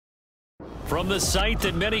From the site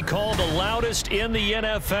that many call the loudest in the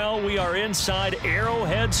NFL, we are inside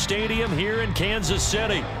Arrowhead Stadium here in Kansas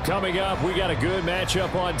City. Coming up, we got a good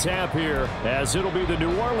matchup on tap here, as it'll be the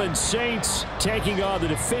New Orleans Saints taking on the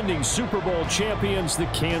defending Super Bowl champions, the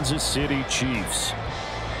Kansas City Chiefs.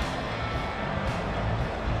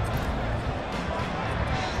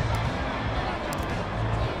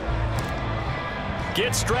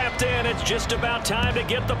 Get strapped in. It's just about time to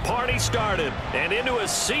get the party started. And into a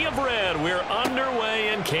sea of red, we're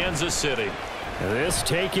underway in Kansas City. This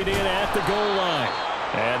taken in at the goal line.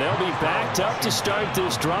 And they'll be backed up to start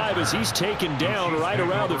this drive as he's taken down right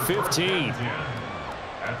around the 15.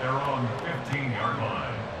 At their own 15-yard line.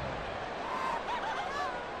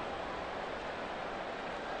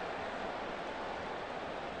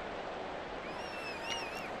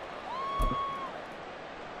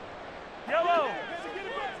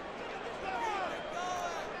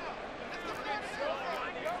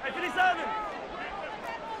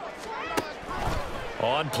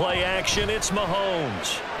 On play action, it's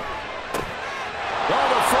Mahomes. Well,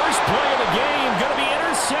 the first play of the game going to be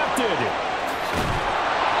intercepted.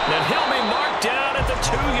 And he'll be marked down at the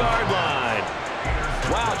 2-yard line.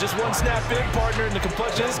 Wow, just one snap in, partner, and the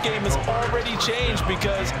complexion of this game has already changed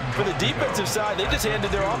because for the defensive side, they just handed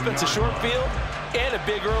their offense a short field and a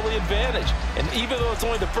big early advantage. And even though it's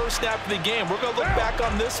only the first snap of the game, we're going to look back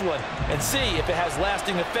on this one and see if it has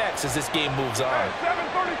lasting effects as this game moves on.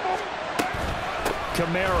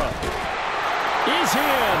 Kamara is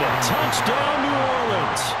in. Touchdown, New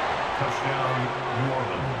Orleans. Touchdown, New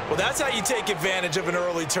Orleans. Well, that's how you take advantage of an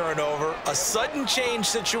early turnover. A sudden change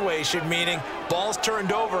situation, meaning ball's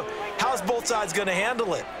turned over. How's both sides going to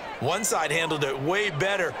handle it? One side handled it way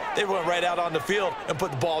better. They went right out on the field and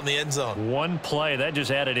put the ball in the end zone. One play, that just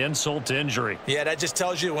added insult to injury. Yeah, that just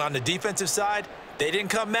tells you on the defensive side, they didn't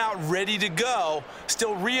come out ready to go,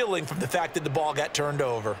 still reeling from the fact that the ball got turned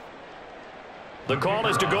over. The call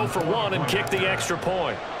is to go for one and kick the extra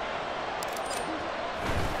point.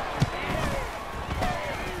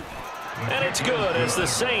 And it's good as the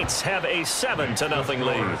Saints have a 7-0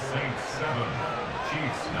 lead. Saints 7,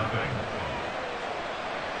 Chiefs nothing.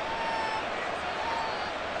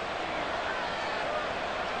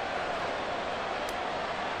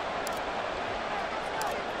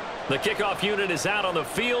 The kickoff unit is out on the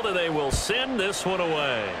field, and they will send this one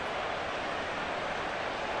away.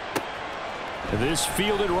 This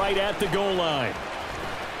fielded right at the goal line.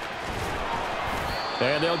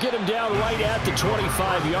 And they'll get him down right at the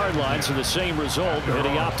 25-yard line, so the same result, and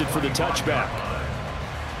he opted for the touchback.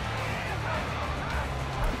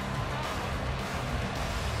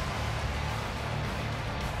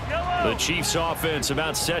 The Chiefs offense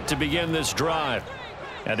about set to begin this drive.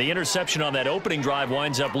 And the interception on that opening drive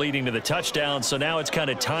winds up leading to the touchdown, so now it's kind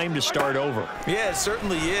of time to start over. Yeah, it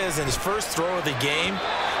certainly is, and his first throw of the game.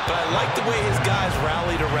 But I like the way his guys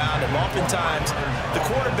rallied around him. Oftentimes, the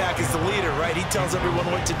quarterback is the leader, right? He tells everyone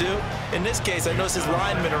what to do. In this case, I noticed his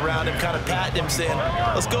linemen around him kind of patting him, saying,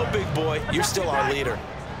 let's go, big boy. You're still our leader.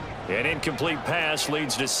 An incomplete pass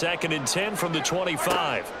leads to 2nd and 10 from the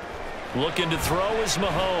 25. Looking to throw is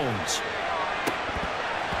Mahomes.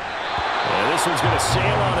 And this one's going to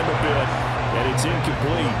sail on him a bit, and it's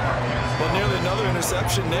incomplete. Well, nearly another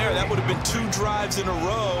interception there. That would have been 2 drives in a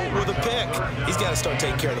row with a pick. He's got to start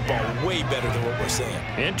taking care of the ball way better than what we're seeing.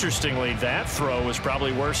 Interestingly, that throw was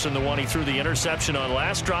probably worse than the one he threw the interception on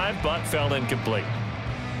last drive, but fell incomplete.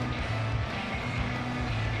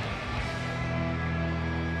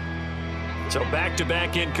 So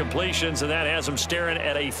back-to-back incompletions, and that has him staring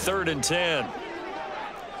at a 3rd and 10.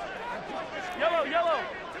 Yellow, yellow.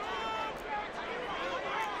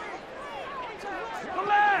 Come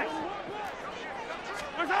back.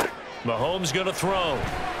 Mahomes going to throw.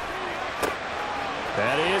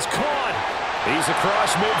 That is caught. He's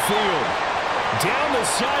across midfield. Down the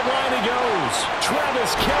sideline he goes.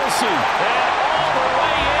 Travis Kelce. And all the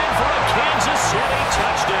way in for a Kansas City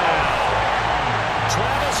touchdown.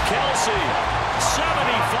 Travis Kelce,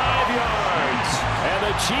 75 yards. And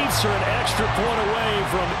the Chiefs are an extra point away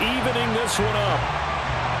from evening this one up.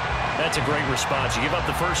 That's a great response. You give up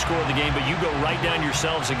the first score of the game, but you go right down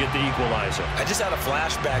yourselves and get the equalizer. I just had a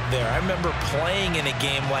flashback there. I remember playing in a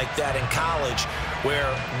game like that in college where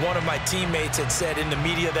one of my teammates had said in the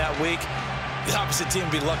media that week, the opposite team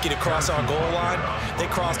would be lucky to cross our goal line. They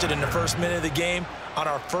crossed it in the first minute of the game. On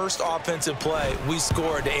our first offensive play, we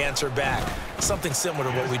scored to answer back. Something similar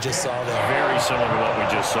to what we just saw there. Very similar to what we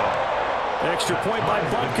just saw. Extra point by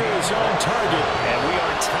Butker is on target, and we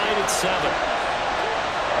are tied at 7.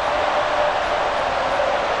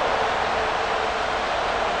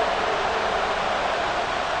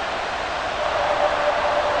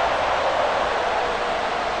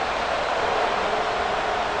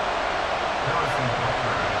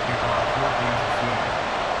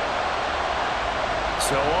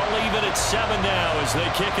 7 now as they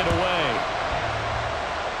kick it away.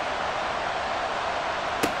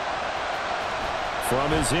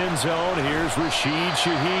 From his end zone, here's Rashid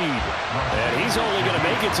Shaheed. And he's only going to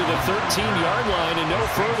make it to the 13-yard line and no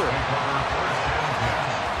further.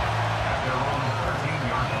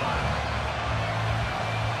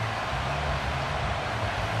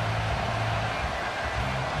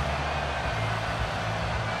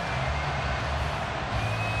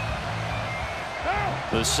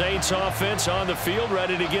 The Saints offense on the field,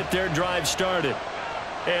 ready to get their drive started.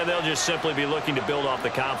 And they'll just simply be looking to build off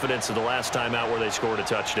the confidence of the last time out where they scored a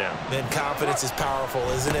touchdown. Then confidence is powerful,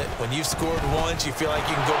 isn't it? When you've scored once, you feel like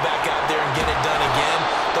you can go back out there and get it done again.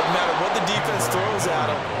 Doesn't matter what the defense throws at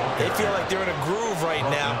them. They feel like they're in a groove right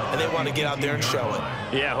now, and they want to get out there and show it.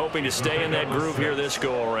 Yeah, hoping to stay in that groove here this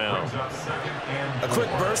go-around. A quick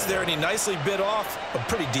burst there, and he nicely bit off a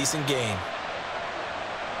pretty decent gain.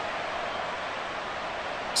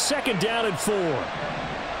 2nd down and 4.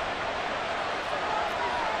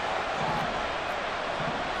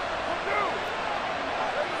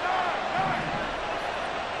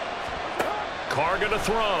 Carr going to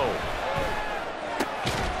throw.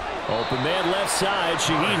 Open man left side.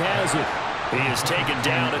 Shaheed has it. He is taken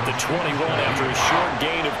down at the 21 after a short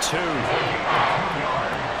gain of 2.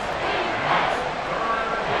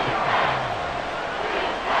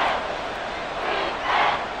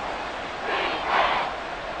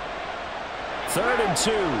 3rd and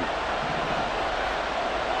 2.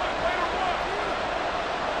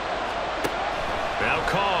 Now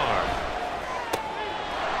Carr.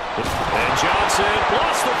 And Johnson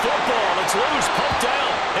lost the football. It's loose, poked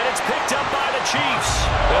out, and it's picked up by the Chiefs.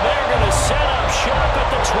 And they're going to set up shop at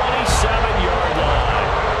the 27-yard line.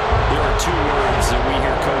 There are 2 words that we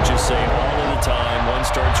hear coaches say all of the time. One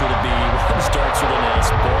starts with a B, one starts with an S,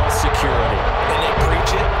 ball security. And they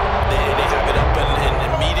preach it. They have it up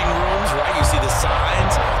in meeting rooms, right? You see the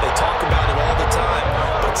signs. They talk about it all the time.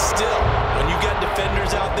 But still, when you got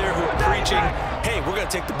defenders out there who are preaching, hey, we're going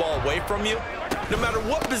to take the ball away from you, no matter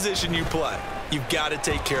what position you play, you've got to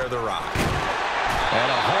take care of the rock. And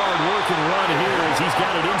a hard-working run here as he's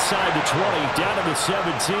got it inside the 20, down to the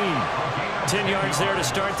 17. 10 yards there to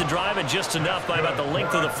start the drive, and just enough by about the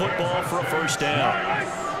length of the football for a first down.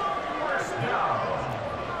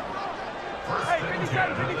 Hey,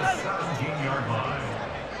 57, 17-yard line.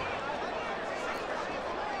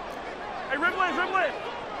 Hey, Ridley.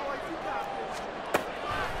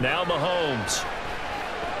 Now Mahomes.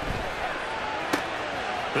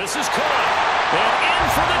 This is caught. And in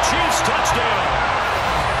for the Chiefs touchdown.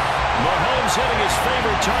 Mahomes hitting his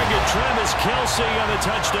favorite target, Travis Kelce, on the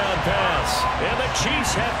touchdown pass. And the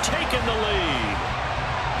Chiefs have taken the lead.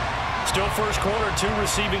 Still first quarter, 2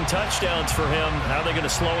 receiving touchdowns for him. How are they going to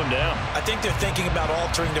slow him down? I think they're thinking about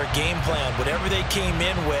altering their game plan. Whatever they came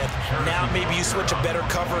in with, now maybe you switch a better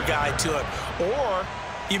cover guy to it. Or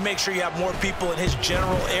you make sure you have more people in his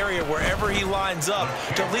general area wherever he lines up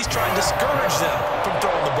to at least try and discourage them from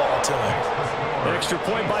throwing the ball to him. Extra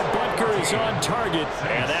point by Butker is on target,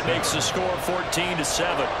 and that makes the score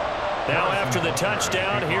 14-7. Now after the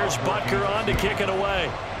touchdown, here's Butker on to kick it away.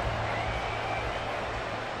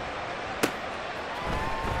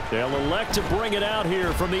 They'll elect to bring it out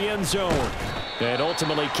here from the end zone. And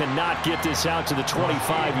ultimately cannot get this out to the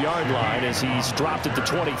 25-yard line as he's dropped at the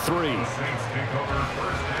 23. The Saints take over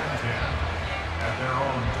 1st and 10 at their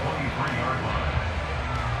own 23-yard line.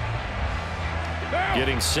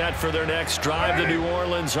 Getting set for their next drive, the New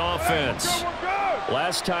Orleans offense.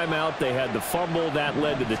 Last time out, they had the fumble. That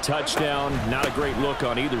led to the touchdown. Not a great look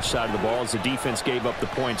on either side of the ball as the defense gave up the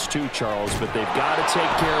points too, Charles. But they've got to take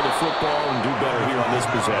care of the football and do better here on this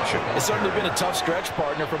possession. It's certainly been a tough stretch,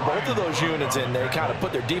 partner, for both of those units, and they kind of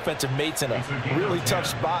put their defensive mates in a really tough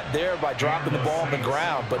spot there by dropping the ball on the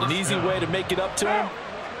ground. But an easy way to make it up to them,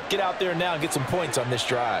 get out there now and get some points on this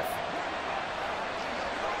drive.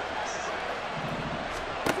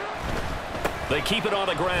 They keep it on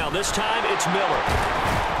the ground. This time it's Miller.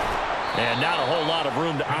 And not a whole lot of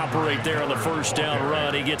room to operate there on the first down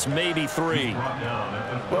run. He gets maybe 3.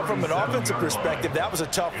 Well, from an offensive perspective, that was a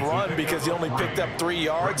tough run because he only picked up 3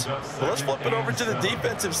 yards. Well, let's flip it over to the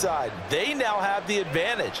defensive side. They now have the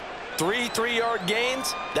advantage. 3 3-yard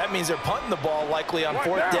gains. That means they're punting the ball likely on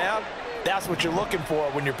 4th down. That's what you're looking for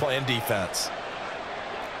when you're playing defense.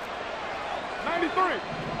 93.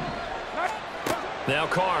 Now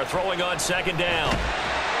Carr throwing on 2nd down.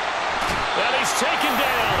 And he's taken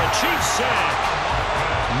down. A Chiefs sack.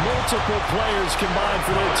 Multiple players combined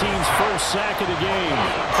for their team's first sack of the game.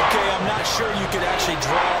 Okay, I'm not sure you could actually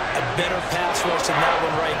draw a better pass rush than that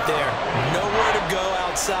one right there. Nowhere to go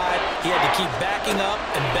outside. He had to keep backing up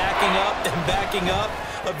and backing up and backing up.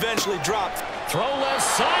 Eventually dropped. Throw left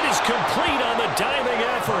side is complete on the diving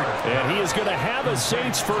effort. And he is going to have a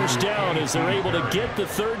Saints first down as they're able to get the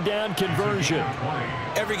third down conversion.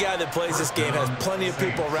 Every guy that plays this game has plenty of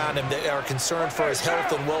people around him that are concerned for his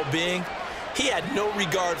health and well-being. He had no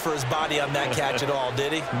regard for his body on that catch at all,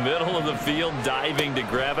 did he? Middle of the field, diving to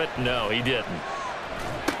grab it? No, he didn't.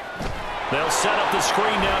 They'll set up the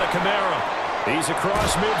screen now to Kamara. He's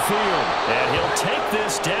across midfield, and he'll take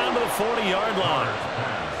this down to the 40-yard line.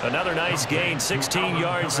 Another nice gain, 16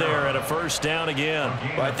 yards there and a first down again.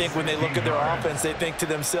 Well, I think when they look at their offense, they think to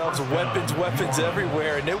themselves, weapons, weapons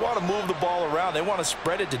everywhere, and they want to move the ball around. They want to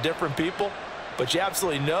spread it to different people, but you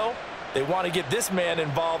absolutely know they want to get this man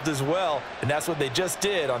involved as well, and that's what they just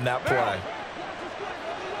did on that play.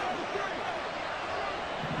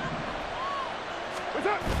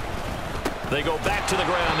 They go back to the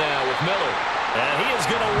ground now with Miller. And he is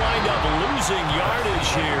going to wind up losing yardage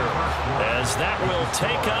here, as that will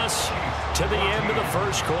take us to the end of the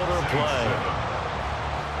first quarter of play.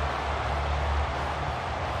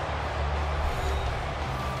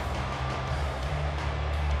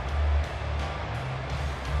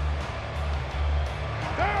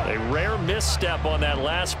 A rare misstep on that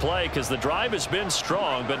last play because the drive has been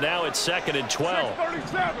strong, but now it's 2nd and 12.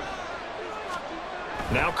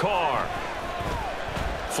 Now Carr.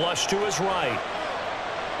 Flush to his right.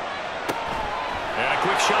 And a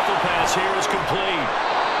quick shuffle pass here is complete.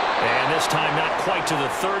 And this time not quite to the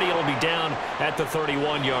 30. It'll be down at the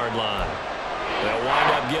 31-yard line. They'll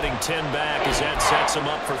wind up getting 10 back as that sets them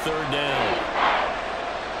up for third down.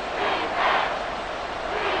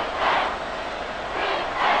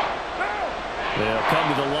 They'll come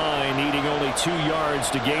to the line needing only 2 yards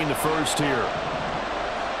to gain the first here.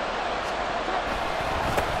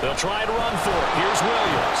 They'll try to run for it. Here's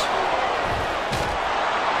Williams.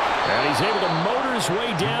 And he's able to motor his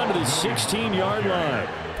way down to the 16-yard line.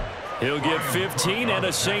 He'll get 15 and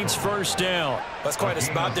a Saints first down. That's quite a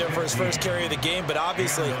spot there for his first carry of the game, but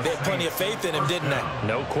obviously they had plenty of faith in him, didn't they?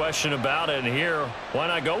 No question about it. And here, why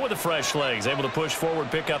not go with the fresh legs? Able to push forward,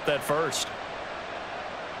 pick up that first.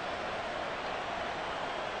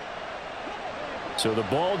 So the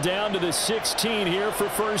ball down to the 16 here for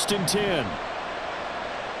 1st and 10.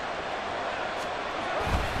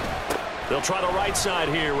 They'll try the right side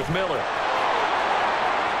here with Miller.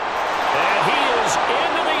 And he is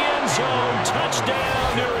into the end zone.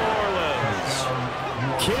 Touchdown, New Orleans.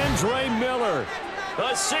 Kendre Miller,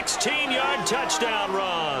 a 16-yard touchdown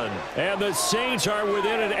run. And the Saints are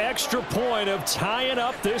within an extra point of tying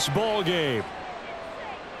up this ball game.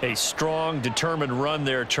 A strong, determined run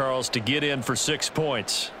there, Charles, to get in for 6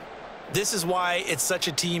 points. This is why it's such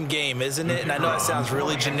a team game, isn't it? And I know it sounds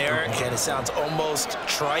really generic and it sounds almost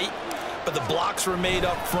trite, but the blocks were made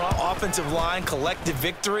up front, offensive line, collective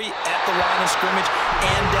victory at the line of scrimmage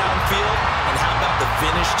and downfield. And how about the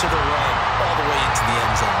finish to the run all the way into the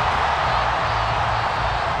end zone?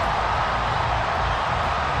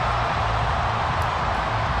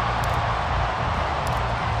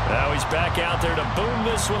 Now he's back out there to boom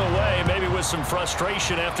this one away, maybe with some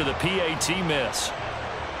frustration after the PAT miss.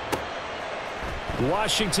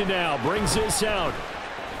 Washington now brings this out.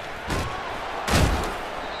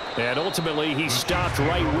 And ultimately, he stopped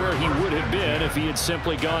right where he would have been if he had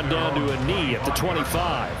simply gone down to a knee at the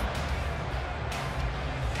 25.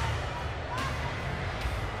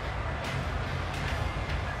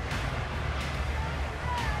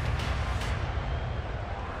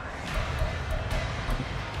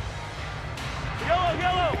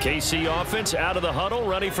 The KC offense out of the huddle,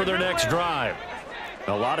 ready for their next drive.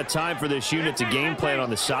 A lot of time for this unit to game plan on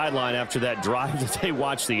the sideline after that drive that they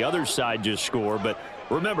watched the other side just score. But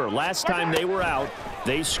remember, last time they were out,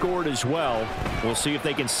 they scored as well. We'll see if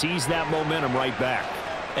they can seize that momentum right back.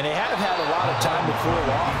 And they have had a lot of time to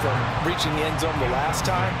cool off from reaching the end zone the last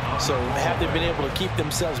time. So have they been able to keep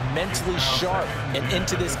themselves mentally sharp and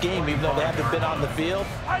into this game, even though they haven't been on the field?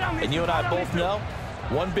 And you and I both know,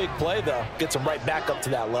 one big play, though, gets them right back up to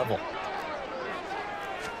that level.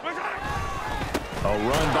 A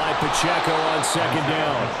run by Pacheco on 2nd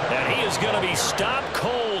down. And he is going to be stopped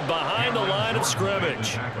cold behind the line of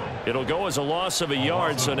scrimmage. It'll go as a loss of a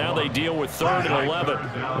yard, so now they deal with 3rd and 11.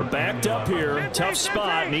 They're backed up here. Tough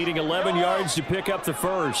spot, needing 11 yards to pick up the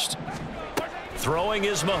first. Throwing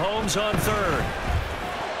is Mahomes on 3rd.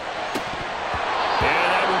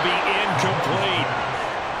 And that will be incomplete.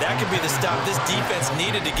 That could be the stop this defense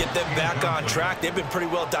needed to get them back on track. They've been pretty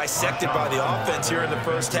well dissected by the offense here in the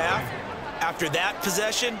first half. After that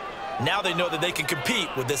possession, now they know that they can compete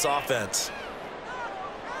with this offense.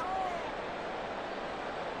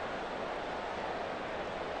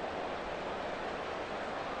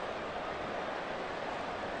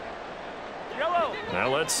 Now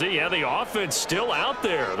let's see how the offense still out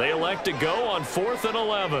there. They elect to go on 4th and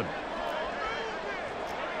 11.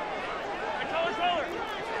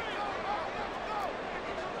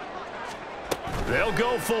 They'll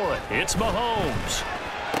go for it. It's Mahomes.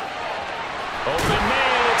 Open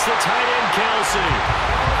man, it's the tight end, Kelsey.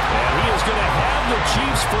 And he is going to have the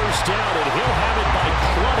Chiefs first down, and he'll have it by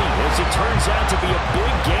plenty, as it turns out to be a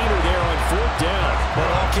big gainer there on 4th down. Well,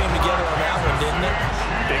 it all came together on that one, didn't it?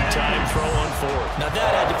 Big time throw on 4th. Now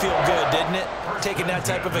that had to feel good, didn't it? Taking that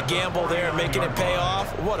type of a gamble there and making it pay off.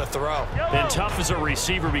 What a throw. And tough as a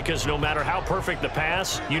receiver, because no matter how perfect the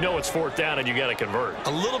pass, you know it's 4th down and you got to convert.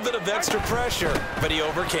 A little bit of extra pressure, but he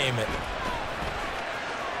overcame it.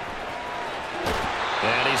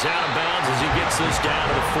 And he's out of bounds as he gets this down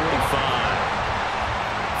to the 45.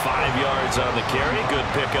 5 yards on the carry. Good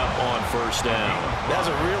pickup on 1st down. That's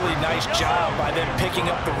a really nice job by them picking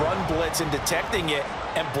up the run blitz and detecting it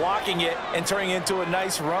and blocking it and turning it into a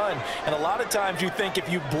nice run. And a lot of times you think if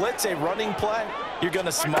you blitz a running play, you're going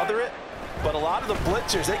to smother it. But a lot of the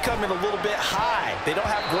blitzers, they come in a little bit high. They don't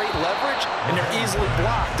have great leverage, and they're easily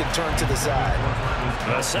blocked and turned to the side.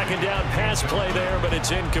 A 2nd down pass play there, but it's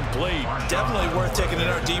incomplete. Definitely worth taking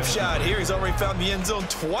another deep shot here. He's already found the end zone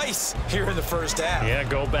twice here in the 1st half. Yeah,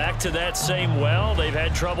 go back to that same well. They've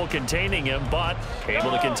had trouble containing him, but able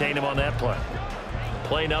to contain him on that play.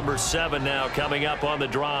 Play number 7 now coming up on the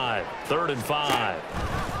drive. 3rd and 5.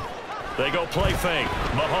 They go play fake.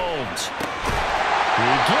 Mahomes. He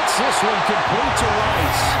gets this one complete to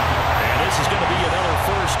Rice. And this is going to be another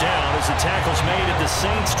 1st down as the tackle's made at the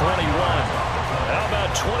Saints 21. How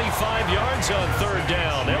about 25 yards on 3rd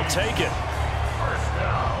down? They'll take it. 1st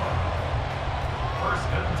down. 1st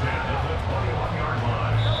and 10 at the 21-yard line.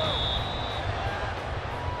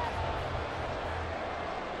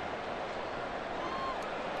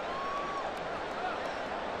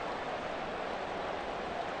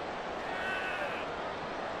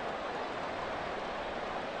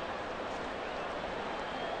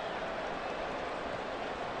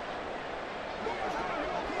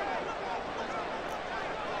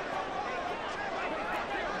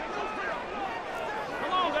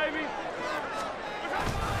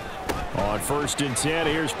 On 1st and 10,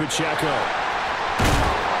 here's Pacheco.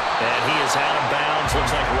 And he is out of bounds,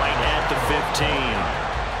 looks like right at the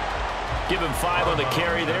 15. Give him 5 on the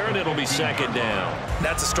carry there, and it'll be 2nd down.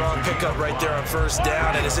 That's a strong pickup right there on 1st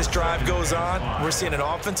down, and as this drive goes on, we're seeing an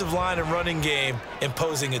offensive line and running game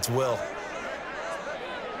imposing its will.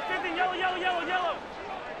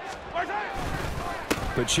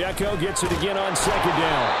 Pacheco gets it again on 2nd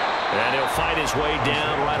down. And he'll fight his way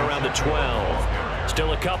down right around the 12.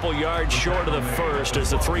 Still a couple yards short of the 1st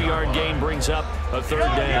as the 3-yard gain brings up a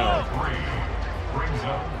 3rd down. Brings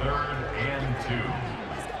up 3rd and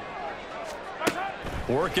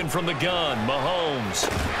 2. Working from the gun, Mahomes.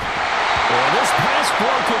 And this pass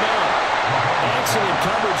broken up. Excellent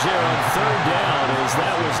coverage there on 3rd down, as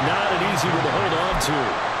that was not an easy one to hold on to.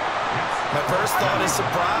 My first thought is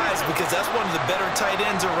surprise, because that's one of the better tight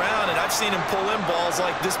ends around, and I've seen him pull in balls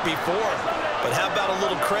like this before. But how about a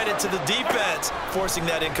little credit to the defense forcing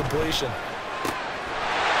that incompletion?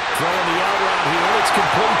 Throwing the out route here. It's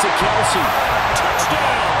complete to Kelsey.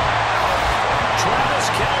 Touchdown! Travis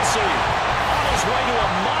Kelsey on his way to a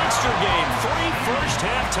monster game. 3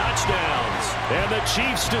 first-half touchdowns. And the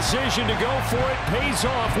Chiefs' decision to go for it pays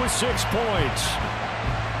off with 6 points.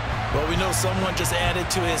 Well, we know someone just added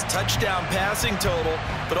to his touchdown passing total,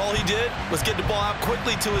 but all he did was get the ball out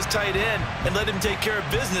quickly to his tight end and let him take care of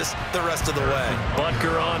business the rest of the way.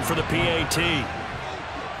 Butker on for the PAT.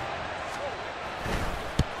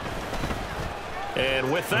 And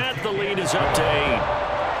with that, the lead is up to 8.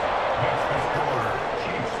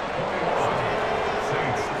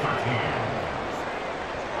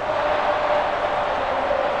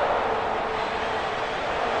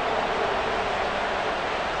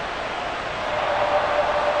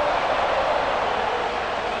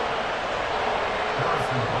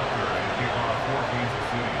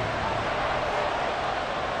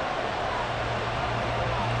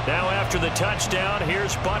 Now after the touchdown,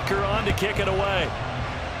 here's Butker on to kick it away.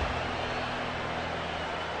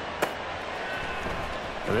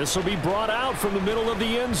 This will be brought out from the middle of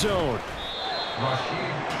the end zone.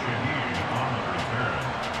 Rashid Shaheed on the return.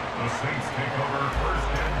 The Saints take over 1st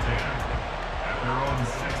and 10 at their own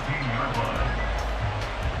 16-yard line.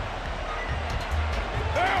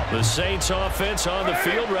 The Saints offense on the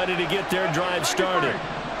field, ready to get their drive started.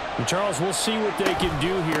 And Charles, we'll see what they can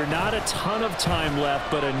do here. Not a ton of time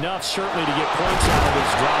left, but enough certainly to get points out of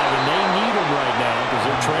this drive, and they need them right now because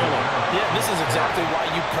they're trailing. Yeah, this is exactly why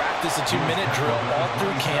you practice a 2-minute drill all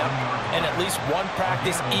through camp and at least one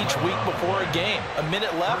practice each week before a game. A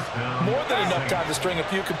minute left, more than enough time to string a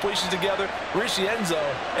few completions together, reach the end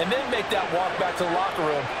zone, and then make that walk back to the locker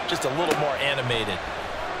room just a little more animated.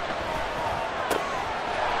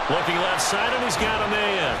 Looking left side, and he's got a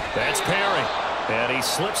man. That's Perry. And he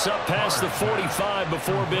slips up past the 45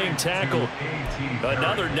 before being tackled.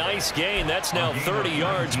 Another nice gain. That's now 30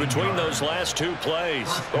 yards between those last two plays.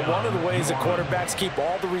 But one of the ways that quarterbacks keep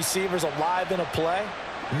all the receivers alive in a play,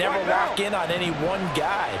 never lock in on any one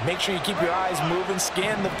guy. Make sure you keep your eyes moving,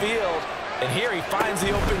 scan the field. And here he finds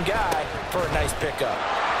the open guy for a nice pickup.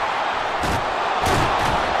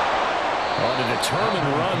 On a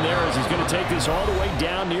determined run there as he's going to take this all the way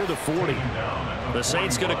down near the 40. The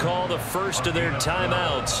Saints going to call the first of their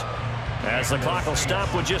timeouts as the clock will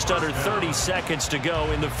stop with just under 30 seconds to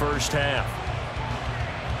go in the first half.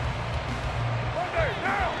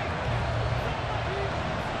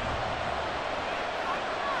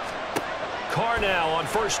 Carr now on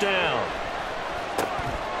first down.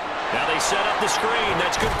 Now they set up the screen.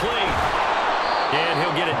 That's complete. And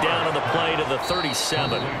he'll get it down on the play to the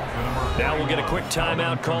 37. Now we'll get a quick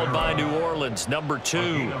timeout called by New Orleans, number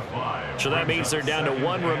 2. So that means they're down to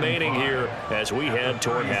 1 remaining here as we head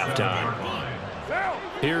toward halftime.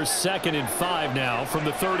 Here's 2nd and 5 now from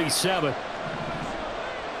the 37.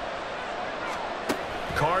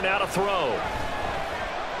 Carr now to throw.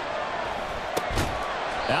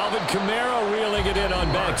 Alvin Kamara reeling it in on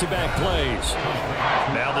back-to-back plays.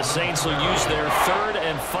 Now the Saints will use their 3rd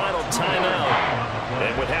and final timeout.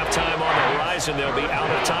 And with halftime on the horizon, they'll be out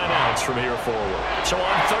of timeouts from here forward. So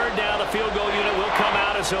on 3rd down, the field goal unit will come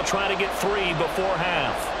out as he'll try to get 3 before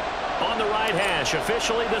half. On the right hash,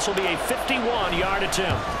 officially, this will be a 51-yard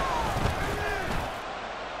attempt.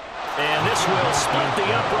 And this will split the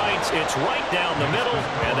uprights. It's right down the middle,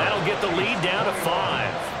 and that'll get the lead down to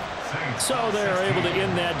 5. So they're able to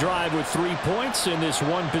end that drive with 3 points in this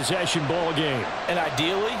one-possession ball game. And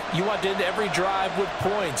ideally, you want to end every drive with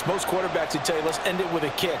points. Most quarterbacks would tell you, let's end it with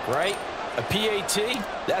a kick, right? A PAT,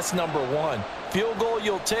 that's number 1. Field goal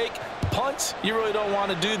you'll take. Punts, you really don't want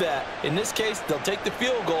to do that. In this case, they'll take the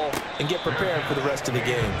field goal and get prepared for the rest of the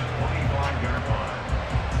game.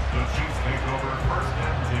 The Chiefs take over 1st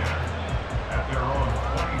and 10 at their own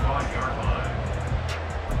 25-yard line.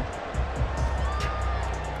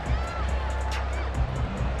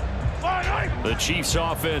 The Chiefs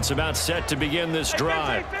offense about set to begin this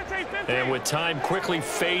drive. And with time quickly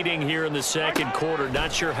fading here in the 2nd quarter,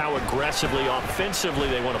 not sure how aggressively, offensively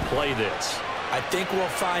they want to play this. I think we'll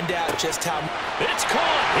find out just how. It's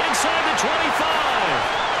caught inside the 25.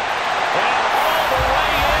 And all the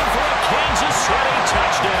way in for a Kansas City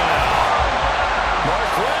touchdown.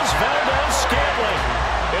 Marquez Valdez-Scantling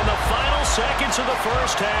in the final seconds of the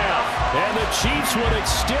first half. And the Chiefs would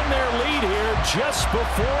extend their lead here just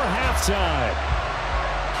before halftime.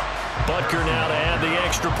 Butker now to add the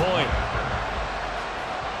extra point.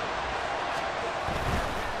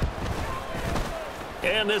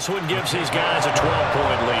 And this one gives these guys a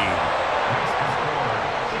 12-point lead.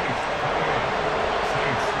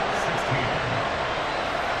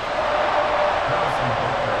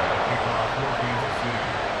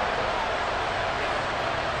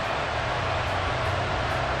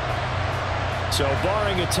 So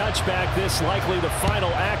barring a touchback, this likely the final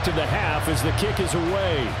act of the half as the kick is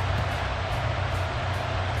away.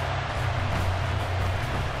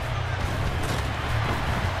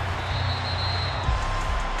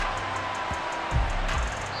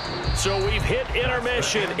 So we've hit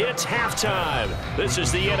intermission. It's halftime. This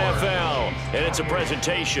is the NFL, and it's a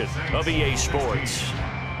presentation of EA Sports.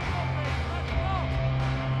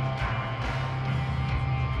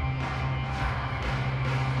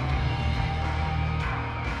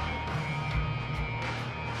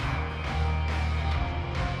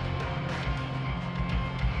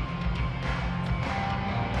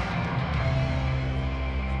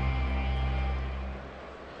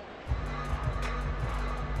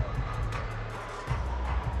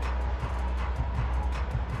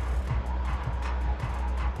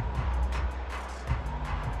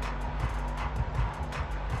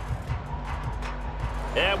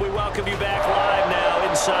 And we welcome you back live now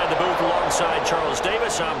inside the booth alongside Charles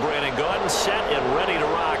Davis. I'm Brandon Gunn, set and ready to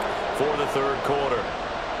rock for the 3rd quarter.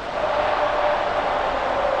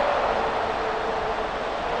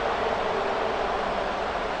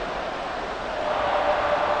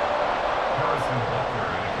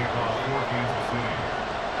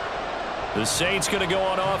 The Saints going to go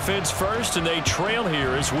on offense first, and they trail here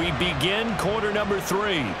as we begin quarter number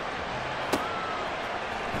 3. And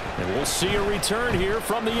we'll see a return here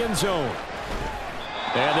from the end zone.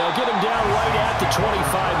 And they'll get him down right at the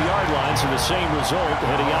 25-yard line, so the same result,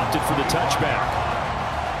 and he opted for the touchback.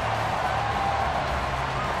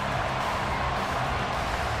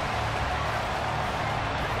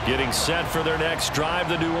 Getting set for their next drive,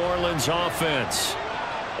 the New Orleans offense.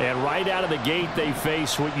 And right out of the gate, they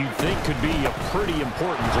face what you think could be a pretty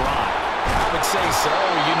important drive. I would say so.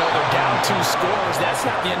 You know, they're down 2 scores. That's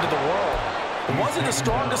not the end of the world. It wasn't the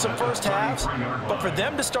strongest of first halves, but for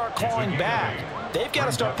them to start clawing back, they've got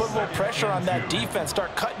to start putting more pressure on that defense,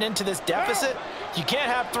 start cutting into this deficit. You can't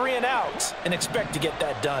have 3 and outs and expect to get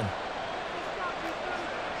that done.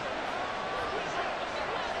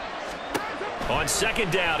 On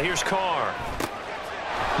second down, here's Carr.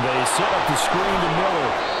 They set up the screen to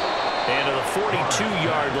Miller. And to the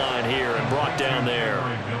 42-yard line here and brought down there.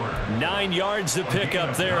 9 yards to pick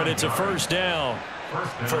up there, and it's a first down.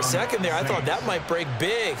 For a second there, I thought that might break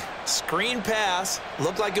big. Screen pass.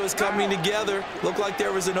 Looked like it was coming together. Looked like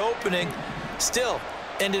there was an opening. Still,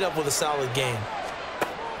 ended up with a solid game.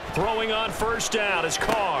 Throwing on first down is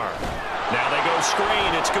Carr. Now they go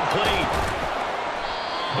screen. It's complete.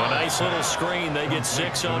 A nice little screen. They get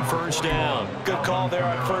 6 on first down. Good call there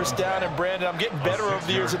on first down. And, Brandon, I'm getting better over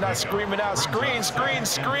the years at not screaming out, screen, screen,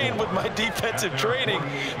 screen with my defensive training.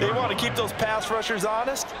 They want to keep those pass rushers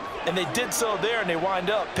honest, and they did so there, and they wind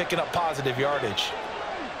up picking up positive yardage.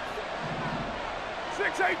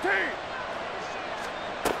 6-18.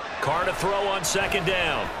 Carr to throw on second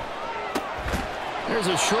down. There's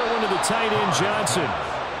a short one to the tight end, Johnson.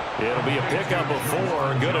 It'll be a pickup of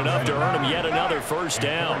 4, good enough to earn him yet another first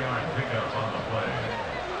down.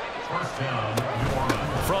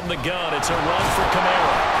 From the gun, it's a run for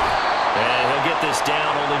Kamara. And he'll get this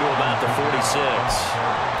down only to about the 46.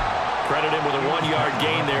 Credit him with a 1-yard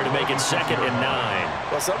gain there to make it 2nd and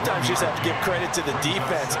 9. Well, sometimes you just have to give credit to the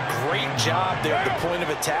defense. Great job there at the point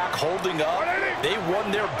of attack, holding up. They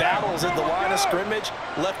won their battles at the line of scrimmage,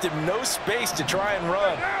 left him no space to try and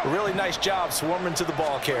run. A really nice job swarming to the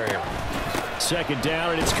ball carrier. Second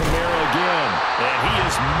down, and it's Kamara again. And he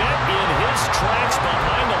is met in his tracks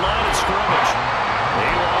behind the line of scrimmage.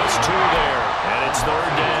 He lost 2 there, and it's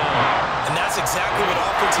 3rd down. And that's exactly what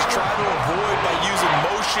offenses try to avoid by using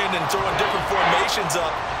motion and throwing different formations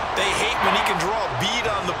up. They hate when he can draw a bead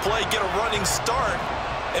on the play, get a running start,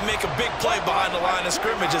 and make a big play behind the line of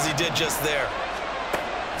scrimmage as he did just there.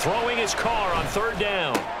 Throwing his Carr on 3rd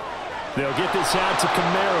down. They'll get this out to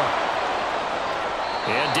Kamara.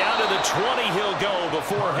 And down to the 20 he'll go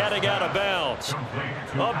before heading out of bounds.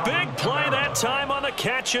 A big play that time on the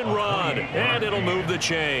catch and run. And it'll move the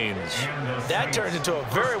chains. That turned into a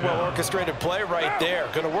very well-orchestrated play right there.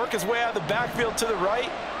 Going to work his way out of the backfield to the right.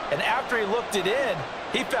 And after he looked it in,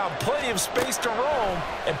 he found plenty of space to roam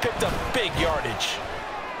and picked up big yardage.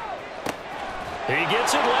 He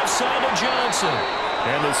gets it left side to Johnson.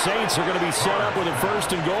 And the Saints are going to be set up with a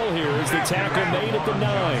 1st and goal here as the tackle made at the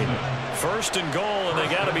 9. 1st and goal, and they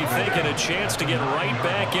got to be thinking a chance to get right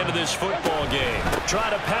back into this football game. Try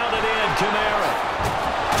to pound it in, Kamara.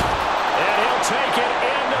 And he'll take it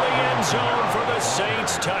into the end zone for the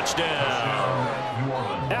Saints touchdown.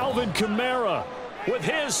 Alvin Kamara with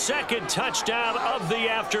his 2nd touchdown of the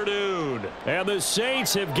afternoon. And the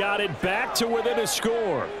Saints have got it back to within a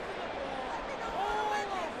score.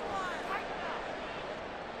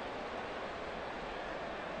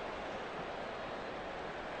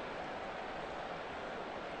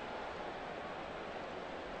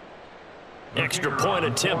 Extra point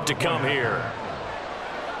attempt to come here.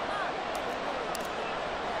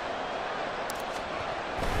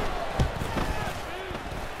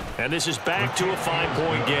 And this is back to a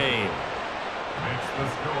 5-point game. Makes the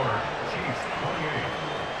score. Chiefs 28,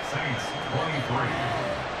 Saints 23.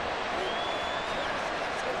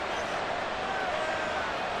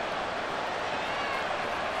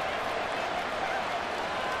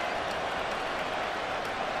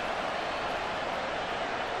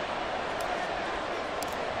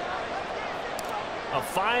 A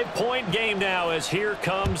 5-point game now as here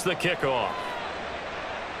comes the kickoff.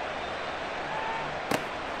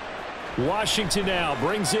 Washington now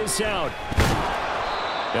brings this out.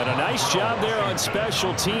 And a nice job there on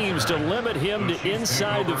special teams to limit him to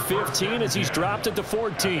inside the 15 as he's dropped at the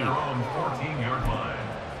 14.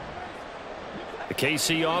 The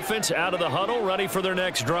KC offense out of the huddle, ready for their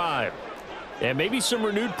next drive. And maybe some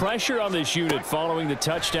renewed pressure on this unit following the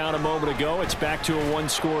touchdown a moment ago. It's back to a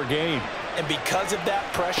 1-score game. And because of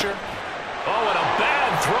that pressure, Oh, and a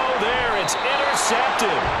bad throw there. It's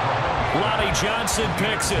intercepted. Lonnie Johnson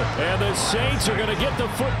picks it. And the Saints are going to get the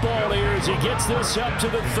football here as he gets this up to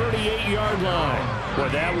the 38-yard line. Well,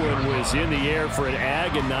 that one was in the air for an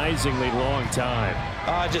agonizingly long time.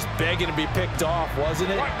 Just begging to be picked off,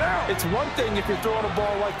 wasn't it? It's one thing if you're throwing a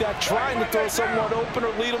ball like that, trying to throw someone open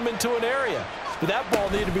or lead them into an area. But that ball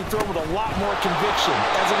needed to be thrown with a lot more conviction.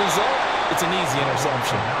 As a result, it's an easy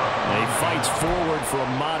interception. He fights forward for a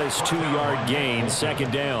modest 2-yard gain,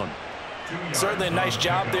 second down. Certainly a nice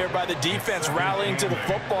job there by the defense rallying to the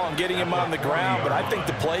football and getting him on the ground. But I think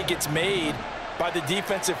the play gets made by the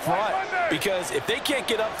defensive front because if they can't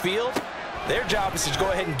get upfield, their job is to go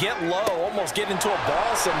ahead and get low, almost get into a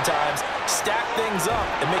ball sometimes, stack things up,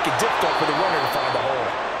 and make it difficult for the runner to find a hole.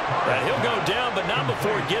 And he'll go down, but not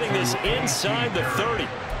before getting this inside the 30.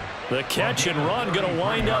 The catch and run going to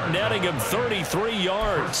wind up netting him 33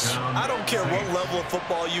 yards. I don't care what level of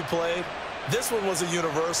football you played. This one was a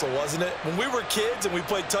universal, wasn't it? When we were kids and we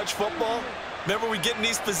played touch football, remember we get in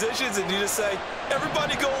these positions and you just say,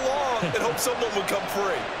 everybody go long and hope someone would come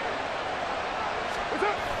free.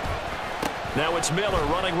 Now it's Miller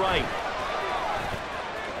running right.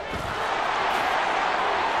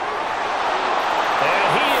 And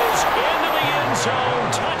he is into the end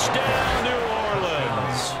zone. Touchdown, New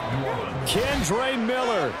Orleans. Kendre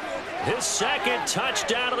Miller. His second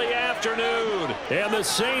touchdown of the afternoon. And the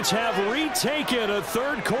Saints have retaken a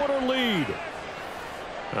third-quarter lead.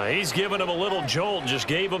 He's given him a little jolt, just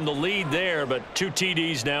gave him the lead there, but 2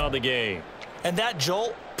 TDs now in the game. And that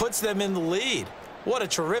jolt puts them in the lead. What a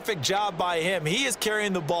terrific job by him. He is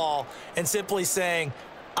carrying the ball and simply saying,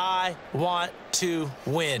 I want to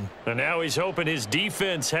win. And now he's hoping his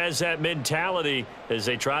defense has that mentality as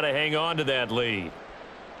they try to hang on to that lead.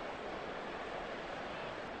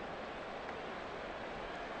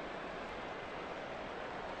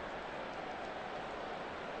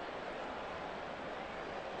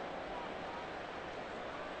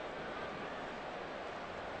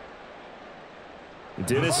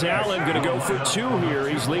 Dennis Allen going to go for 2 here.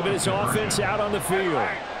 He's leaving his offense out on the field.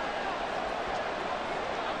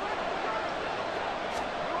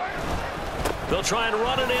 They'll try and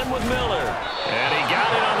run it in with Miller. And he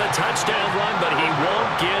got it on the touchdown run, but he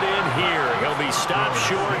won't get in here. He'll be stopped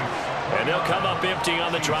short, and they'll come up empty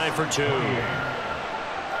on the try for 2.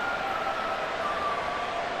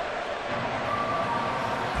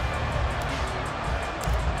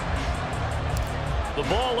 The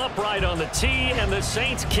ball upright on the tee, and the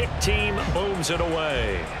Saints kick team booms it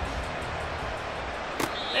away.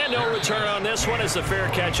 And no return on this one as the fair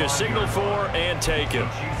catch is signaled for and taken.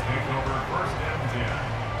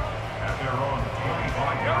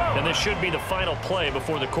 And this should be the final play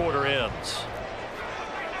before the quarter ends.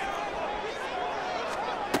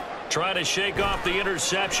 Trying to shake off the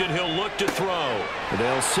interception. He'll look to throw.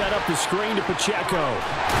 They'll set up the screen to Pacheco.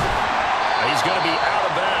 He's going to be out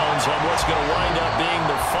of bounds on what's going to wind up being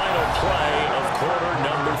the final play of quarter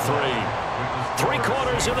number 3. 3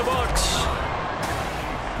 quarters in the books.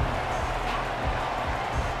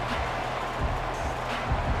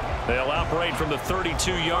 They'll operate from the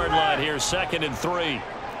 32-yard line here, 2nd and 3.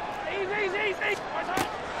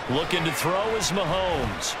 Looking to throw is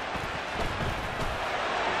Mahomes.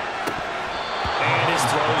 And his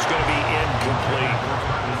throw is going to be incomplete.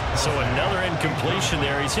 So another incompletion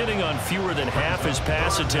there. He's hitting on fewer than half his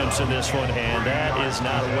pass attempts in this one, and that is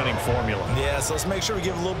not a winning formula. Yeah, so let's make sure we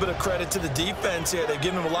give a little bit of credit to the defense here. They've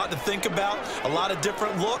given him a lot to think about, a lot of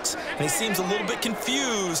different looks, and he seems a little bit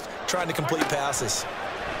confused trying to complete passes.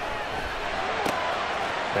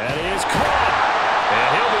 That is caught. And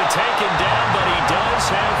he'll be taken down, but he does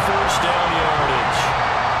have first down yardage.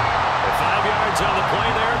 5 yards on the play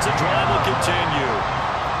there. It's a drive will continue.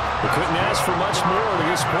 We couldn't ask for much more to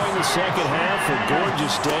this point in the second half. A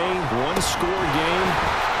gorgeous day, 1-score game.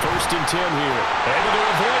 1st and 10 here. Able to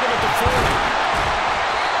avoid him at the 40.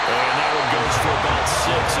 And that one goes for about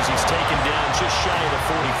 6 as he's taken down just shy of the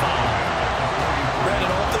 45.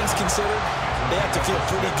 Brandon, all things considered, they have to feel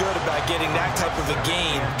pretty good about getting that type of a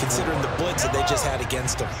gain considering the blitz that they just had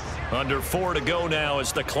against them. Under 4 to go now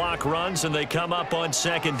as the clock runs and they come up on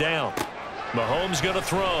 2nd down. Mahomes going to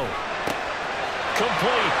throw.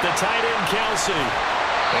 Complete, the tight end Kelsey.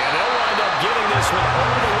 And they'll wind up getting this one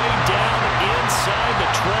all the way down inside the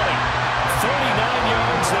 20. 39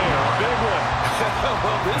 yards there, a big one.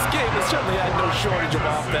 Well, this game has certainly had no shortage of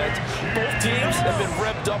offense. Both teams have been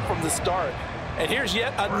revved up from the start. And here's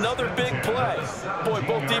yet another big play. Boy,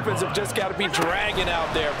 both defenses have just got to be dragging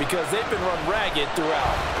out there because they've been run ragged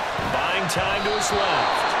throughout. Buying time to his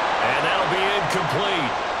left. And that'll be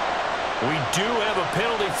incomplete. We do have a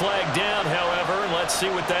penalty flag down, however. Let's Let's see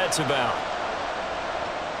what that's about.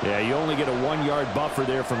 Yeah, you only get a 1-yard buffer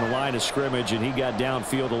there from the line of scrimmage, and he got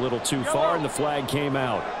downfield a little too far, and the flag came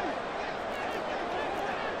out.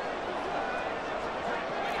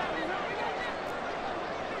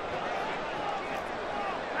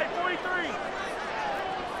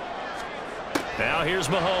 Now here's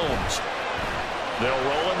Mahomes. They'll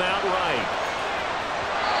roll him out right.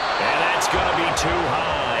 And that's going to be too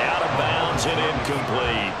high, out of bounds and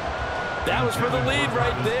incomplete. That was for the lead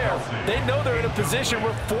right there. They know they're in a position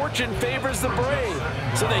where fortune favors the brave.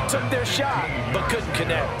 So they took their shot, but couldn't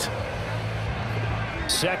connect.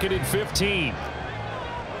 2nd and 15.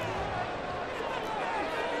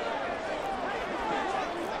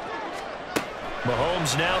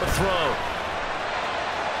 Mahomes now to throw.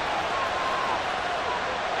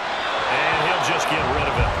 And he'll just get rid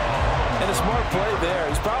of it. And a smart play there.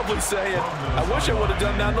 He's probably saying, I wish I would have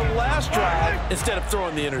done that on the last drive instead of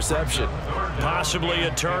throwing the interception. Possibly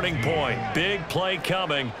a turning point. Big play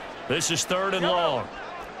coming. This is 3rd and long.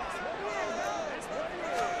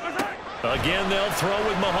 Again, they'll throw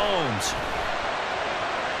with Mahomes.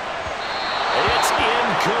 It's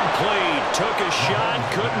incomplete. Took a shot,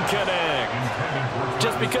 couldn't connect.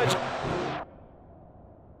 Just because